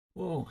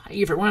Well,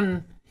 hey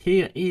everyone,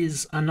 here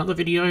is another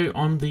video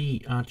on the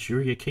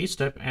Arturia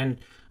KeyStep, and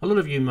a lot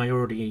of you may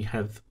already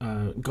have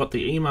got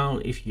the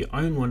email if you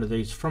own one of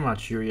these from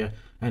Arturia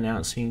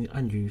announcing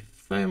a new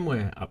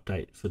firmware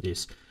update for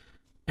this.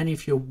 And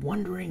if you're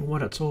wondering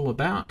what it's all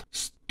about,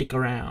 stick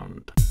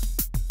around.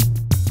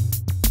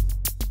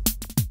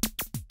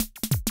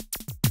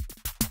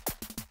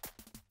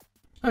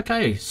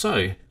 Okay,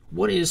 so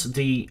what is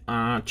the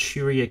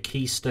Arturia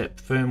KeyStep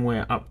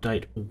firmware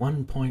update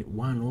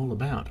 1.1 all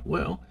about?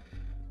 Well,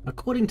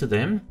 according to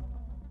them,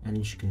 and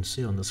as you can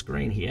see on the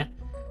screen here,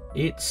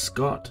 it's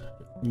got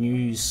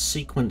new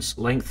sequence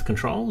length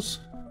controls.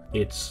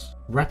 It's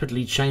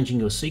rapidly changing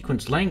your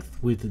sequence length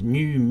with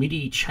new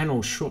MIDI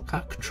channel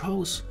shortcut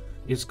controls.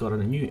 It's got a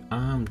new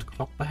armed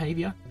clock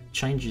behavior,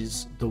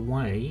 changes the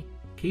way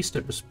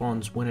KeyStep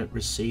responds when it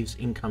receives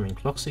incoming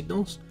clock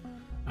signals.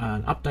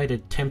 An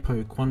updated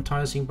tempo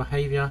quantizing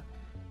behavior,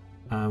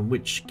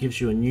 which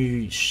gives you a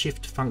new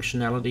shift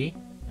functionality,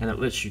 and it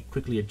lets you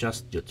quickly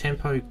adjust your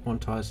tempo,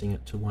 quantizing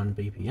it to 1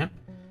 BPM.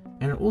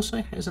 And it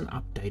also has an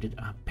updated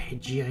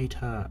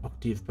Arpeggiator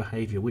octave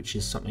behavior, which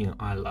is something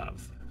I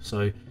love.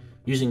 So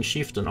using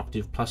shift and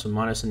octave plus and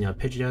minus in the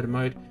Arpeggiator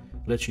mode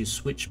lets you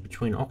switch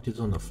between octaves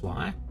on the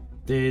fly.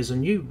 There's a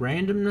new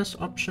randomness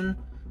option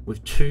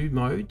with 2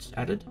 modes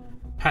added,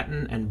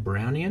 pattern and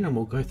Brownian, and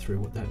we'll go through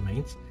what that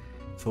means.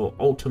 For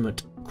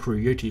ultimate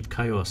creative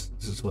chaos,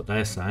 this is what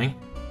they're saying.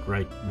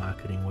 Great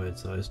marketing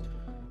words, those.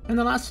 And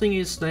the last thing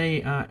is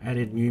they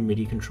added new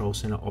MIDI control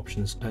center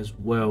options as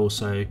well,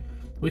 so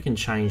we can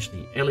change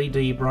the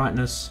LED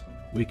brightness,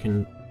 we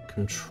can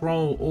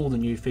control all the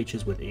new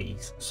features with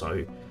ease.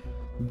 So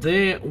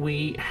there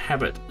we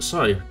have it.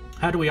 So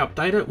how do we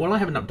update it? Well, I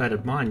haven't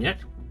updated mine yet,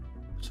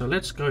 so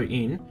let's go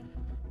in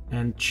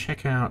and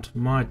check out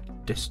my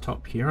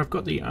desktop here. I've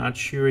got the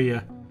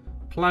Arturia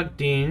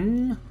plugged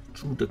in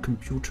to the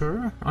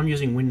computer. I'm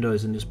using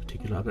Windows in this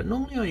particular, but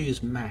normally I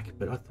use Mac,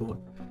 but I thought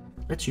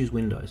let's use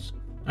Windows.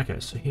 Okay,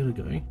 so here we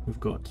go. We've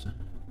got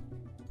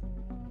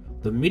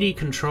the MIDI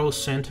control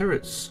center.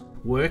 It's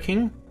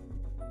working.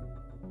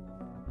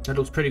 That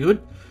looks pretty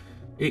good.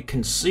 It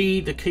can see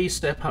the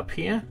KeyStep up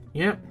here.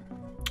 Yep.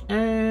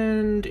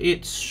 And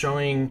it's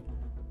showing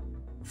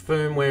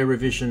firmware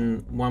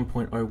revision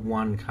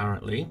 1.01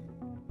 currently.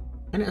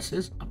 And it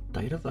says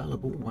update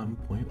available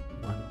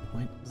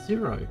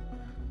 1.1.0.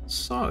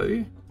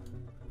 So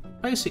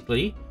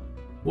basically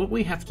what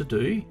we have to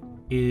do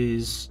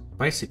is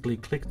basically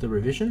click the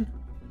revision,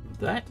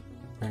 that,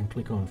 and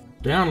click on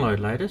download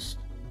latest.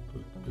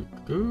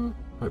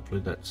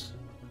 Hopefully that's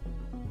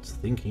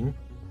thinking.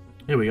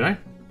 Here we go.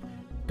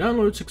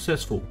 Download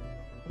successful.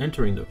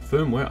 Entering the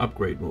firmware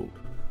upgrade mode.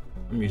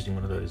 I'm using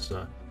one of those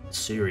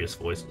serious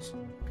voices.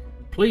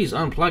 Please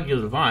unplug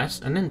your device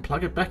and then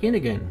plug it back in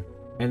again,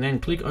 and then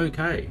click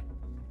OK.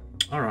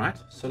 Alright,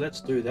 so let's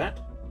do that.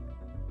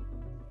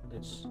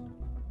 Let's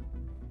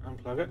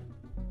unplug it.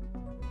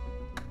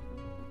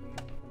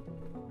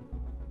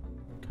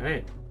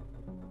 Okay.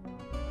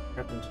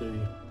 Happen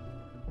to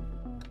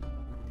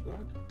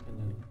unplug and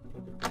then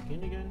plug it back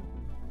in again.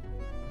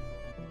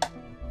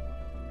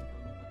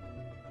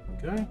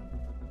 Okay.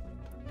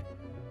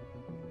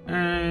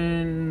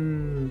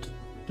 And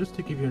just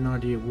to give you an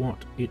idea of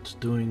what it's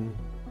doing,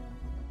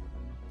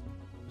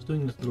 it's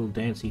doing this little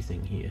dancey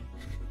thing here.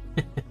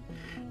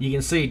 You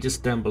can see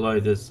just down below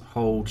there's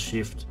hold,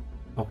 shift,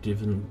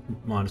 octave and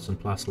minus and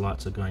plus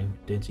lights are going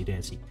dancey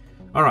dancey.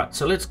 Alright,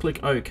 so let's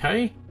click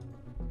OK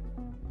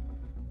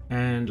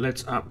and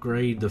let's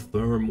upgrade the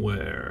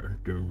firmware.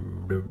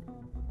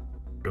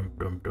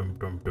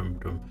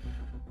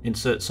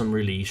 Insert some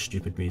really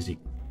stupid music.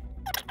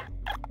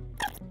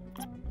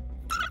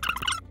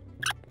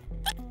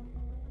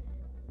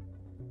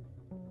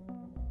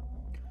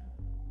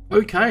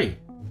 Okay,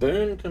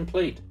 burn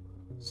complete.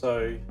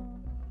 So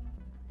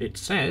it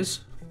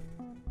says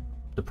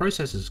the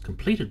process is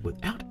completed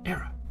without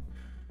error.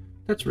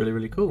 That's really,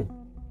 really cool.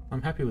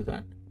 I'm happy with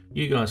that.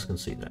 You guys can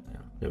see that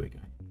now. There we go.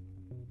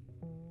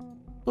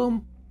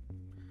 Boom.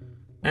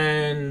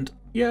 And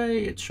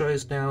yay, it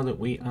shows now that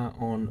we are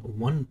on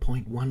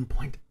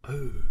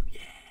 1.1.0. Yeah,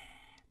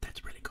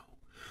 that's really cool.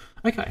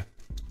 Okay.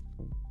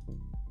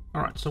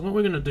 Alright, so what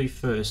we're going to do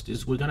first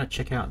is we're going to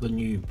check out the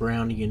new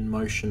Brownian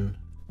motion,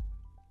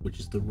 which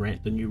is the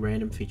new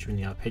random feature in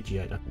the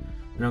Arpeggiator.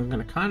 And I'm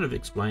going to kind of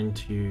explain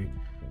to you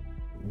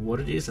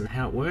what it is and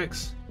how it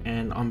works,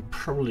 and I'm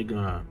probably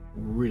gonna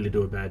really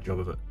do a bad job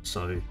of it,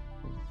 so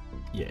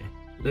yeah,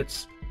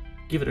 let's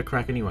give it a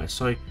crack anyway.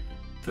 So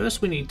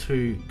first we need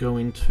to go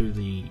into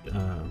the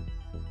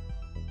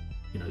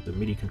the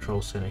MIDI control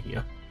center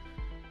here,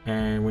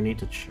 and we need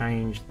to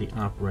change the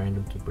ARP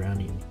random to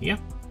Brownian here.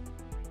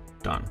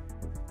 Done.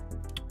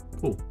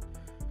 Cool.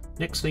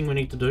 Next thing we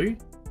need to do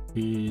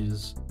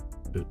is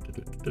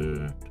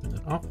turn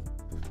that off,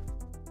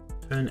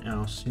 turn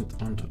our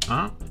synth onto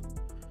ARP,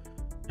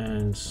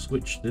 and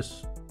switch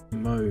this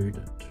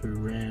mode to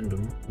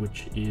random,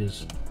 which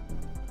is,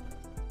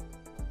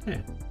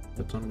 yeah,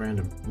 that's on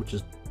random, which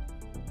is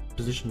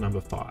position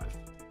number 5.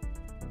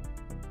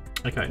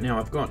 Okay, now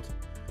I've got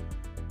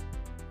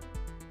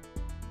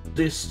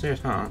this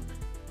set up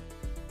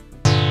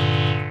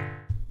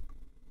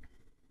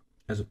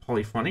as a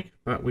polyphonic,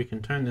 but we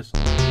can turn this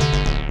on.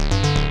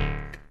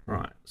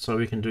 Right, so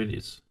we can do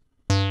this.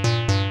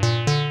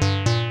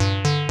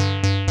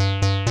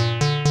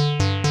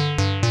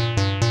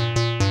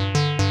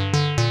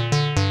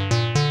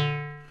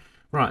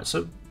 Right,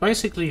 so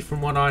basically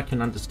from what I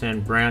can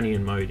understand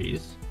Brownian mode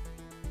is,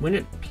 when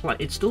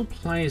it still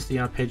plays the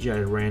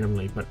arpeggiator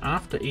randomly, but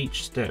after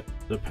each step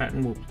the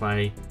pattern will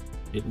play,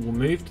 it will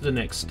move to the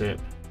next step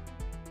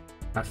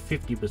a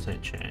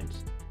 50%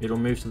 chance, it'll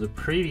move to the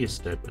previous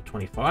step a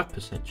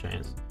 25%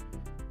 chance,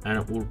 and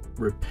it will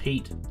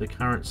repeat the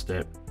current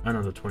step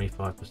another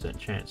 25%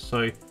 chance.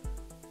 So,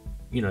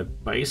 you know,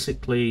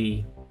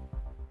 basically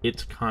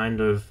it's kind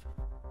of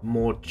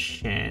more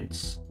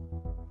chance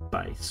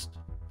based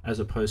as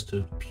opposed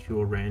to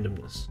pure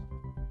randomness.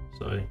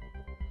 So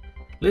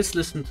let's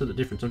listen to the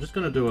difference. I'm just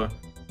going to do a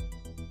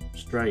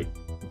straight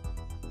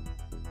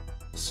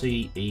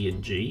C, E,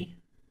 and G,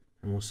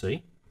 and we'll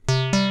see.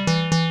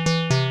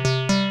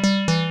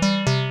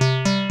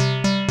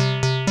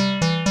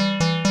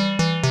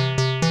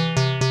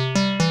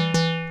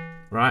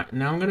 Right,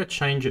 now I'm going to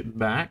change it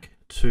back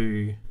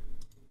to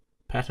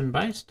pattern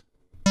based.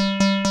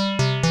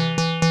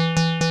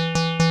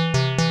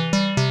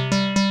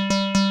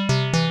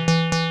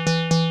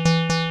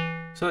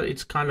 So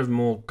it's kind of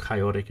more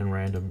chaotic and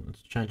random.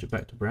 Let's change it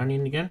back to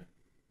Brownian again.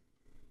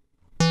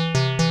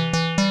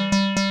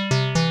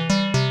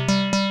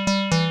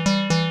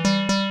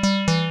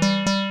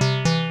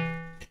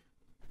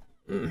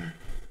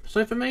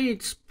 So for me,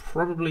 it's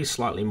probably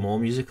slightly more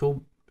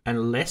musical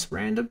and less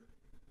random,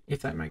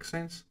 if that makes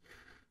sense.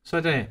 So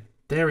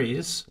there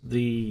is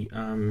the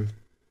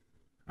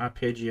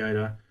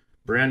Arpeggiator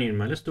Brownian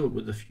mode. Let's do it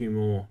with a few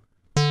more.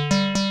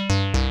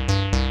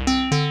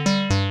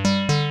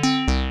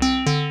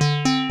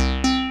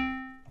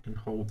 I can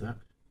hold that.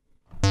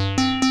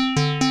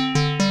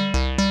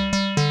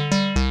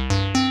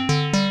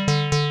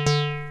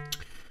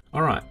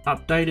 Alright,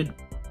 updated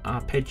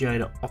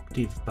Arpeggiator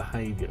octave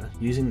behaviour.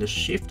 Using the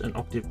Shift and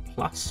Octave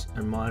plus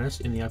and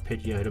minus in the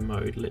Arpeggiator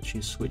mode lets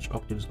you switch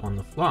octaves on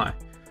the fly.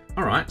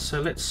 Alright,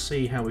 so let's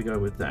see how we go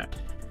with that.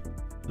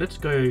 Let's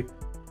go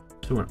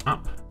to an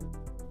up.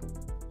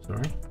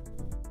 Sorry.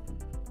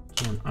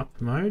 To an up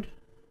mode.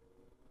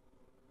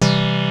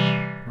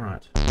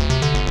 Right.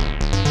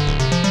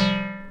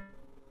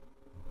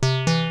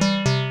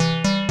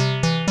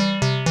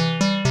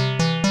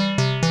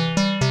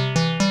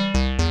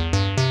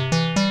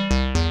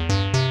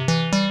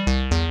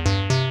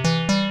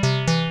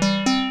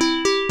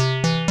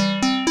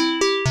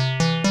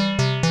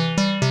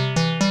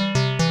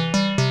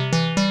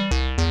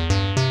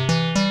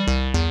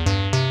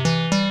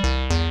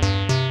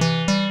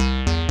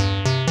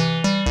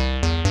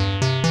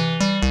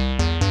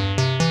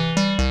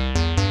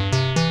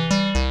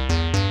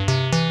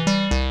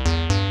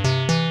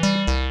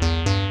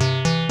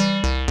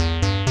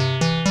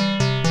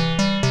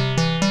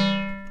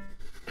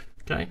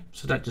 Okay,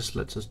 so that just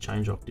lets us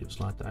change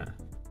octaves like that.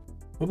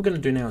 What we're going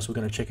to do now is we're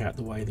going to check out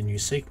the way the new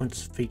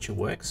sequence feature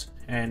works,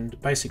 and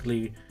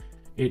basically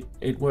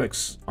it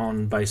works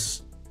on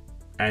base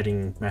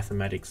adding,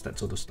 mathematics, that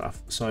sort of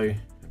stuff. So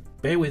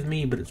bear with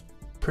me, but it's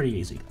pretty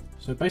easy.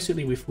 So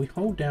basically if we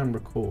hold down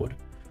record,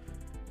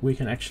 we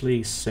can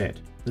actually set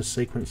the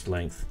sequence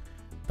length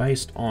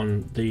based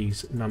on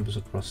these numbers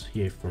across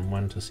here from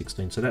 1 to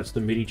 16. So that's the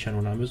MIDI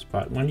channel numbers,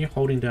 but when you're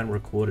holding down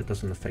record, it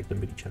doesn't affect the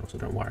MIDI channel, so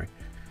don't worry.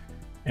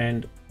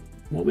 And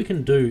what we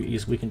can do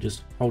is we can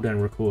just hold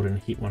down record and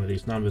hit one of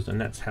these numbers,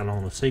 and that's how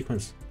long the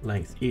sequence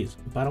length is.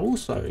 But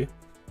also,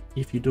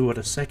 if you do it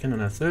a second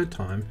and a third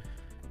time,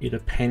 it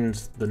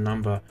appends the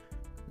number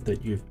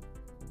that you've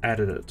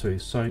added it to.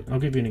 So I'll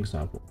give you an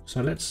example.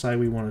 So let's say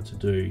we wanted to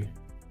do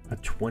a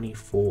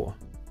 24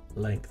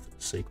 length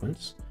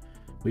sequence.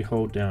 We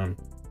hold down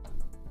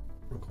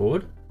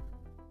record,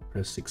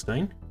 press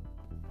 16,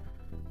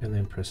 and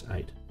then press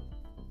 8.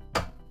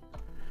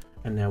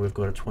 And now we've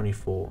got a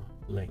 24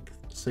 length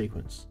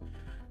sequence,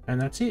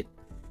 and that's it.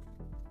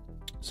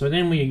 So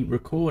then we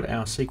record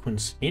our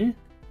sequence in,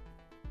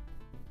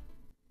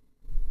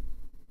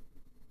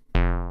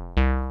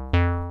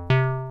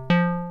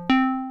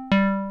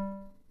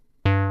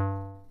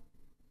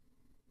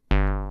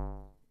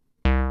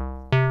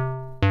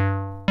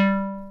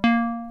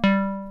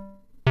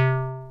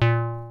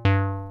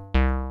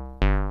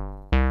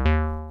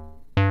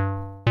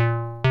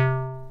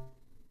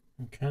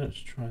 okay, let's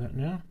try that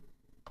now.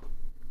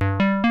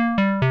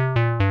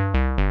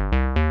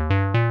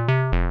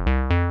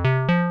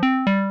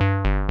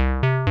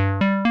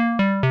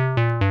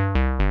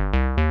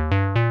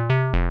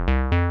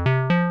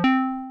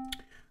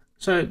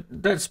 So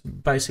that's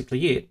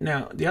basically it.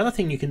 Now, the other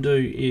thing you can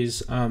do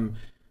is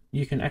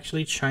you can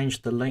actually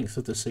change the length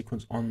of the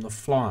sequence on the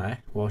fly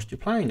whilst you're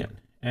playing it.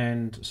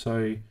 And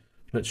so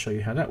let's show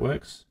you how that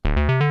works. You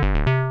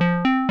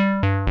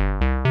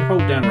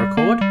hold down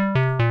record.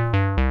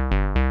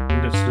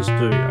 And let's just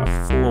do a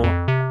 4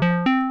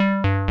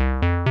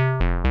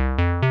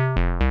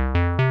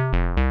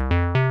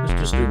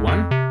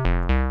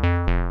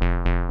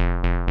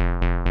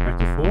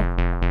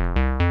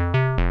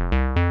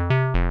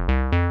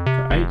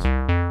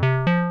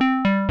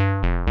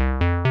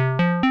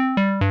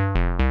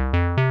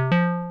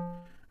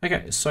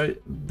 Okay, so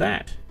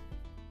that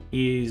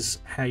is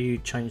how you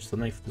change the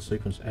length of the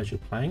sequence as you're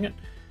playing it.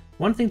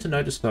 One thing to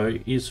notice though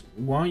is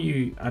while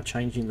you are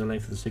changing the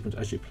length of the sequence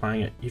as you're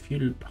playing it, if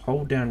you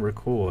hold down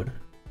record,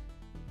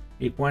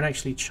 it won't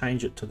actually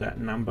change it to that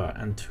number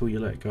until you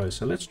let go.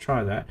 So let's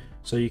try that.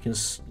 So you can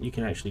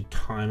actually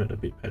time it a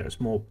bit better. It's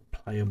more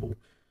playable.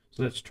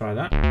 So let's try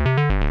that.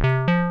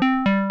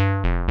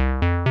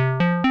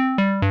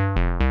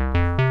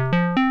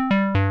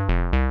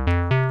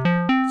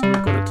 So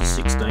we've got it to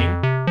 16.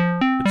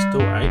 It's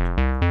still 8.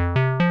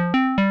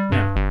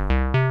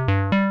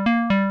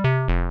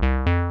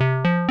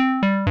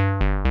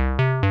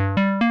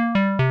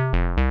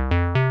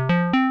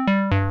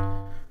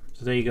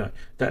 So there you go.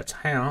 That's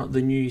how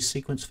the new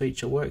sequence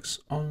feature works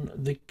on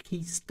the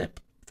KeyStep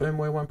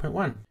Firmware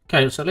 1.1.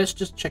 Okay, so let's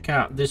just check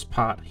out this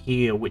part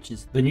here, which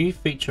is the new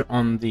feature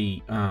on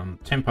the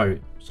tempo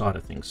side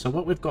of things. So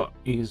what we've got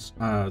is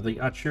the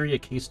Arturia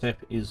KeyStep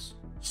is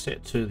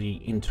set to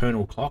the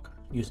internal clock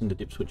using the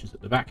dip switches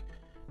at the back,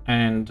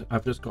 and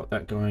I've just got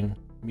that going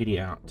MIDI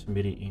out to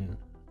MIDI in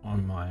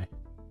on my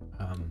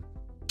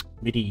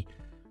MIDI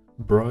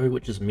Bro,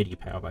 which is MIDI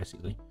power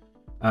basically.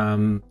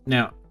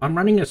 Now I'm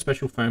running a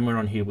special firmware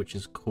on here which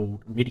is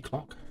called MIDI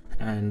clock,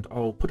 and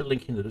I'll put a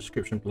link in the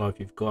description below if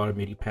you've got a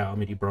MIDI power,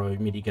 MIDI Bro,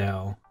 MIDI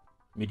Gal,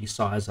 MIDI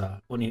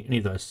Sizer, or any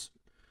of those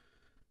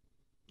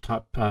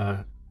type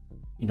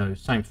you know,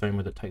 same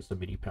firmware that takes the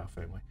MIDI power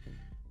firmware.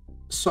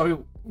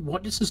 So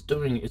what this is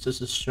doing is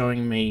this is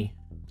showing me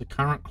the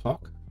current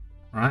clock,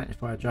 right?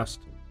 If I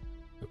adjust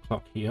the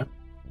clock here,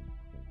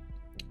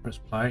 press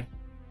play,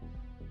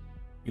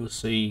 you'll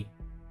see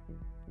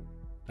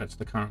that's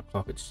the current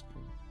clock. It's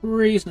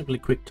reasonably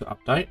quick to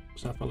update,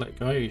 so if I let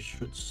go it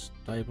should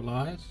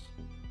stabilize.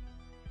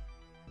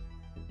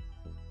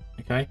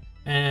 Okay,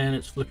 and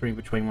it's flickering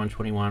between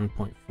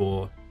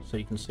 121.4, so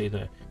you can see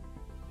the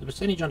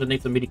percentage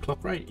underneath the MIDI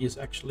clock rate is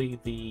actually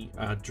the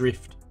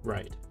drift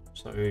rate,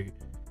 so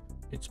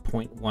it's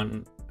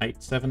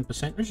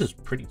 0.187%, which is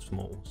pretty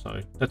small, so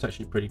that's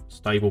actually a pretty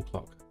stable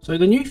clock. So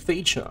the new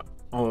feature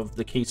of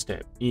the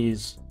KeyStep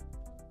is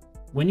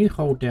when you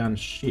hold down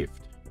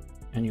Shift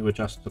and you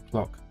adjust the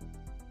clock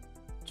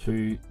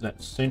to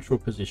that central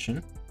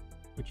position,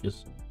 which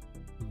is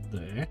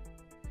there,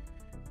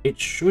 it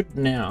should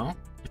now,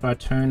 if I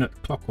turn it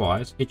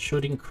clockwise, it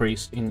should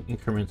increase in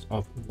increments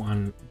of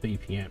 1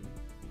 BPM.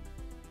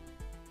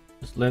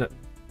 Just let it,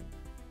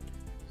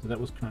 so that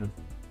was kind of,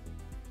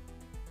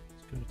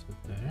 let's go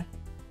to there.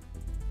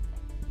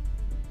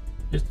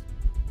 Just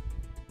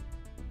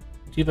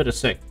give it a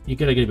sec, you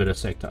gotta give it a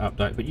sec to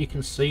update, but you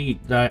can see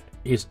that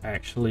is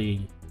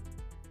actually,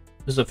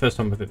 this is the first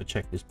time I've ever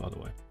checked this, by the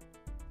way.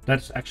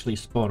 That's actually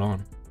spot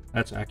on.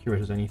 That's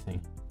accurate as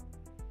anything.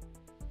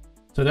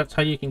 So that's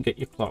how you can get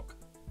your clock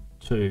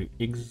to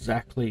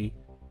exactly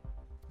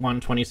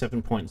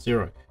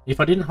 127.0. If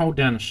I didn't hold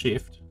down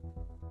Shift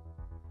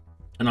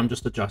and I'm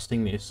just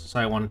adjusting this,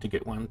 say I wanted to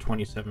get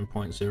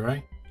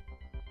 127.0,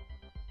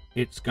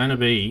 it's going to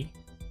be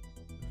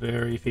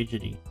very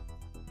fidgety.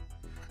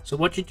 So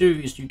what you do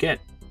is you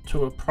get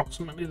to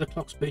approximately the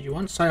clock speed you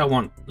want. Say I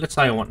want, let's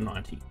say I want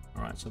 90.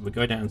 All right, so we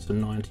go down to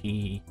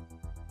 90,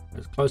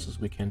 as close as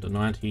we can to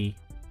 90.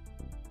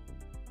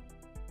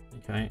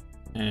 Okay,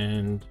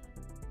 and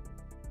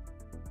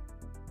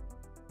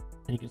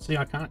you can see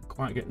I can't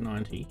quite get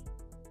 90.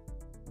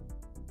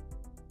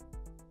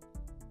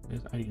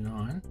 There's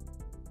 89.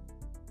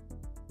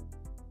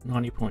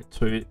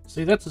 90.2.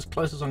 See, that's as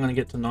close as I'm going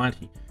to get to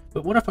 90.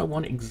 But what if I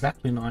want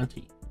exactly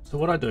 90? So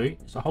what I do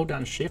is I hold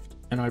down Shift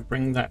and I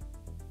bring that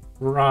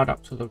right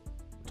up to the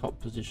top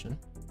position.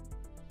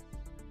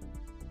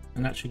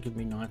 And that should give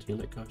me 90.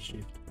 Let go of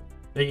Shift.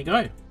 There you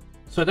go.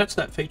 So that's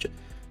that feature.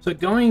 So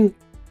going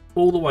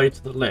all the way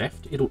to the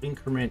left, it'll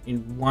increment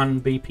in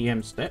 1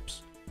 BPM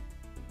steps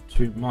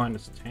to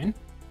 -10,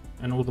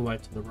 and all the way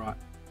to the right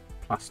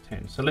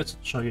 +10. So let's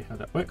show you how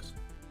that works.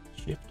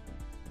 Shift.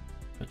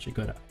 That should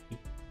go to 80.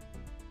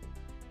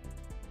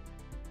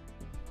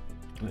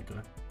 Let go.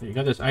 There you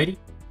go. There's 80,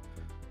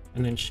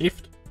 and then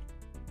Shift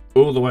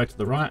all the way to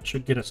the right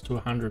should get us to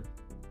 100.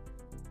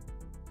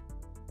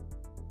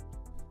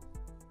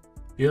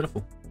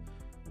 Beautiful.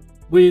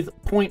 With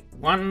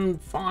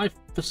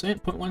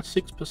 0.15%,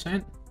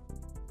 0.16%,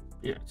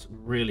 yeah, it's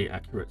really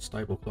accurate,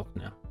 stable clock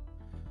now.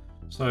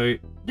 So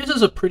this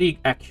is a pretty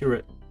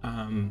accurate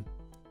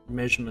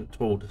measurement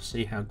tool to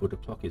see how good a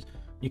clock is.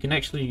 You can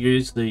actually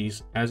use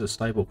these as a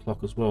stable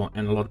clock as well,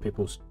 and a lot of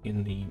people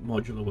in the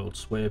modular world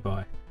swear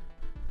by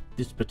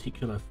this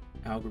particular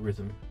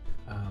algorithm.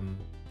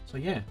 So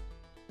yeah,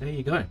 there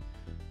you go.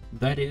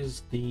 That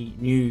is the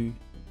new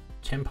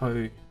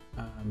tempo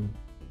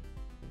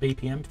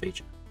BPM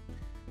feature.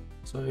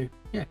 So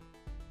yeah,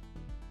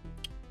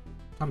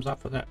 thumbs up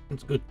for that.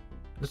 It's good.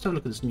 Let's have a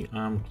look at this new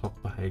arm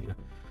clock behavior.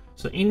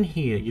 So in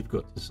here you've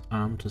got this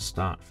arm to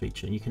start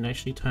feature. You can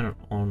actually turn it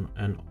on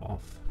and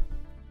off.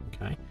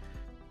 Okay,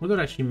 what that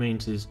actually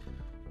means is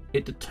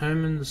it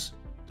determines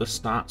the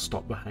start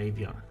stop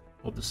behavior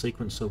of the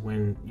sequencer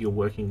when you're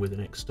working with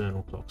an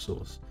external clock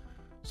source.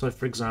 So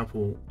for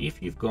example,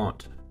 if you've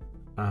got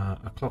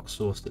a clock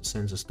source that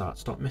sends a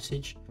start-stop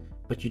message,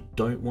 but you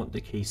don't want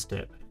the key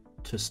step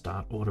to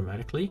start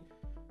automatically,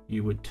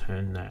 you would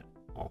turn that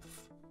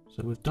off.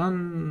 So we've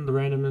done the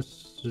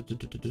randomness.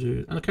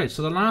 Okay,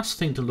 so the last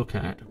thing to look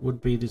at would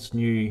be this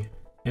new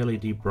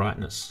LED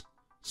brightness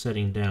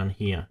setting down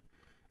here.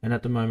 And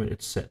at the moment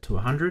it's set to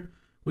 100,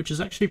 which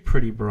is actually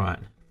pretty bright.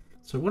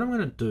 So what I'm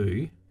going to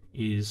do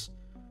is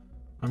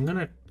I'm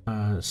going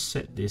to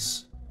set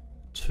this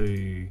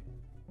to,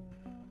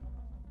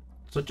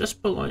 so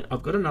just below,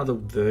 I've got another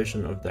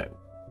version of that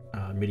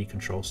MIDI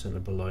control center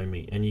below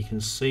me, and you can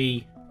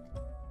see,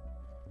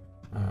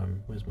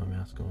 where's my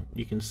mouse gone?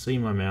 You can see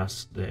my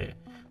mouse there.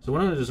 So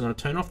what I'm going to do is I'm going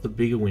to turn off the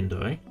bigger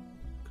window,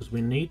 because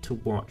we need to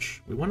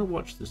watch, we want to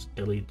watch this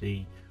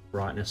LED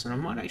brightness, and I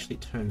might actually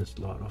turn this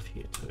light off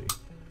here too.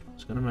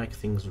 It's going to make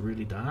things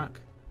really dark.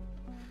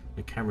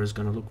 The camera is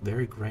going to look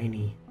very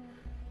grainy.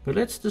 But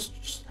let's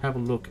just have a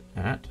look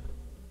at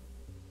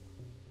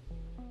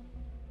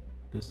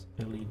this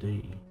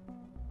LED.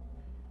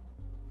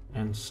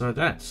 And so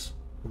that's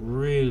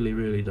really,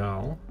 really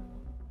dull.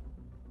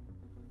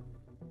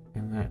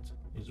 And that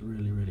is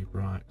really, really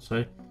bright.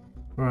 So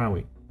where are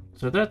we?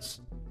 So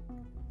that's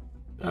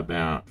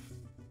about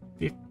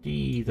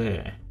 50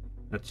 there.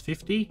 That's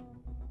 50.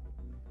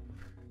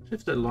 So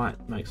if the light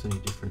makes any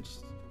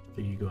difference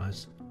for you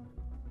guys.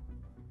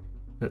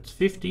 That's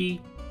 50,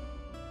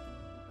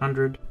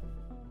 100,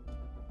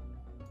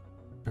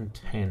 and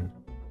 10.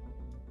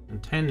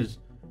 And 10 is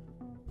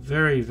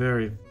very,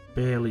 very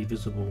barely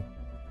visible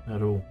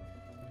at all.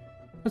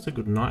 That's a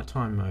good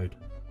nighttime mode.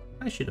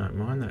 I actually don't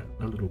mind that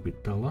a little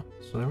bit duller,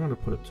 so I'm going to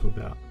put it to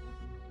about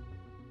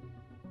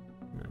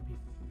maybe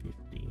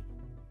 50.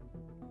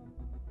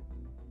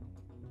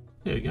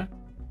 There we go.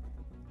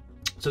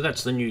 So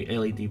that's the new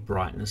LED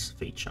brightness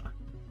feature.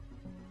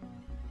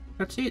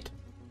 That's it.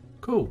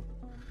 Cool.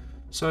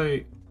 So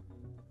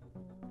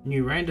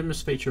new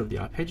randomness feature of the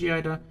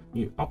Arpeggiator,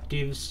 new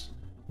octaves,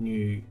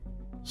 new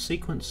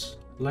sequence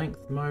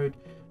length mode,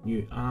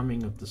 new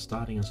arming of the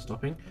starting and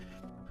stopping.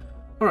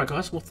 Alright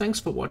guys, well thanks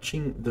for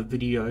watching the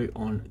video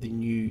on the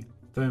new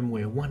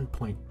firmware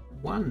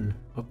 1.1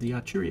 of the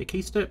Arturia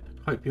KeyStep.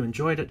 Hope you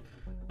enjoyed it.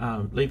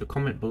 Leave a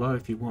comment below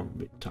if you want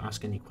me to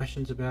ask any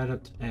questions about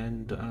it,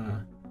 and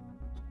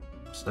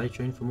stay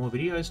tuned for more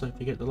videos. Don't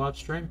forget the live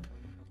stream.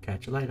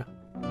 Catch you later.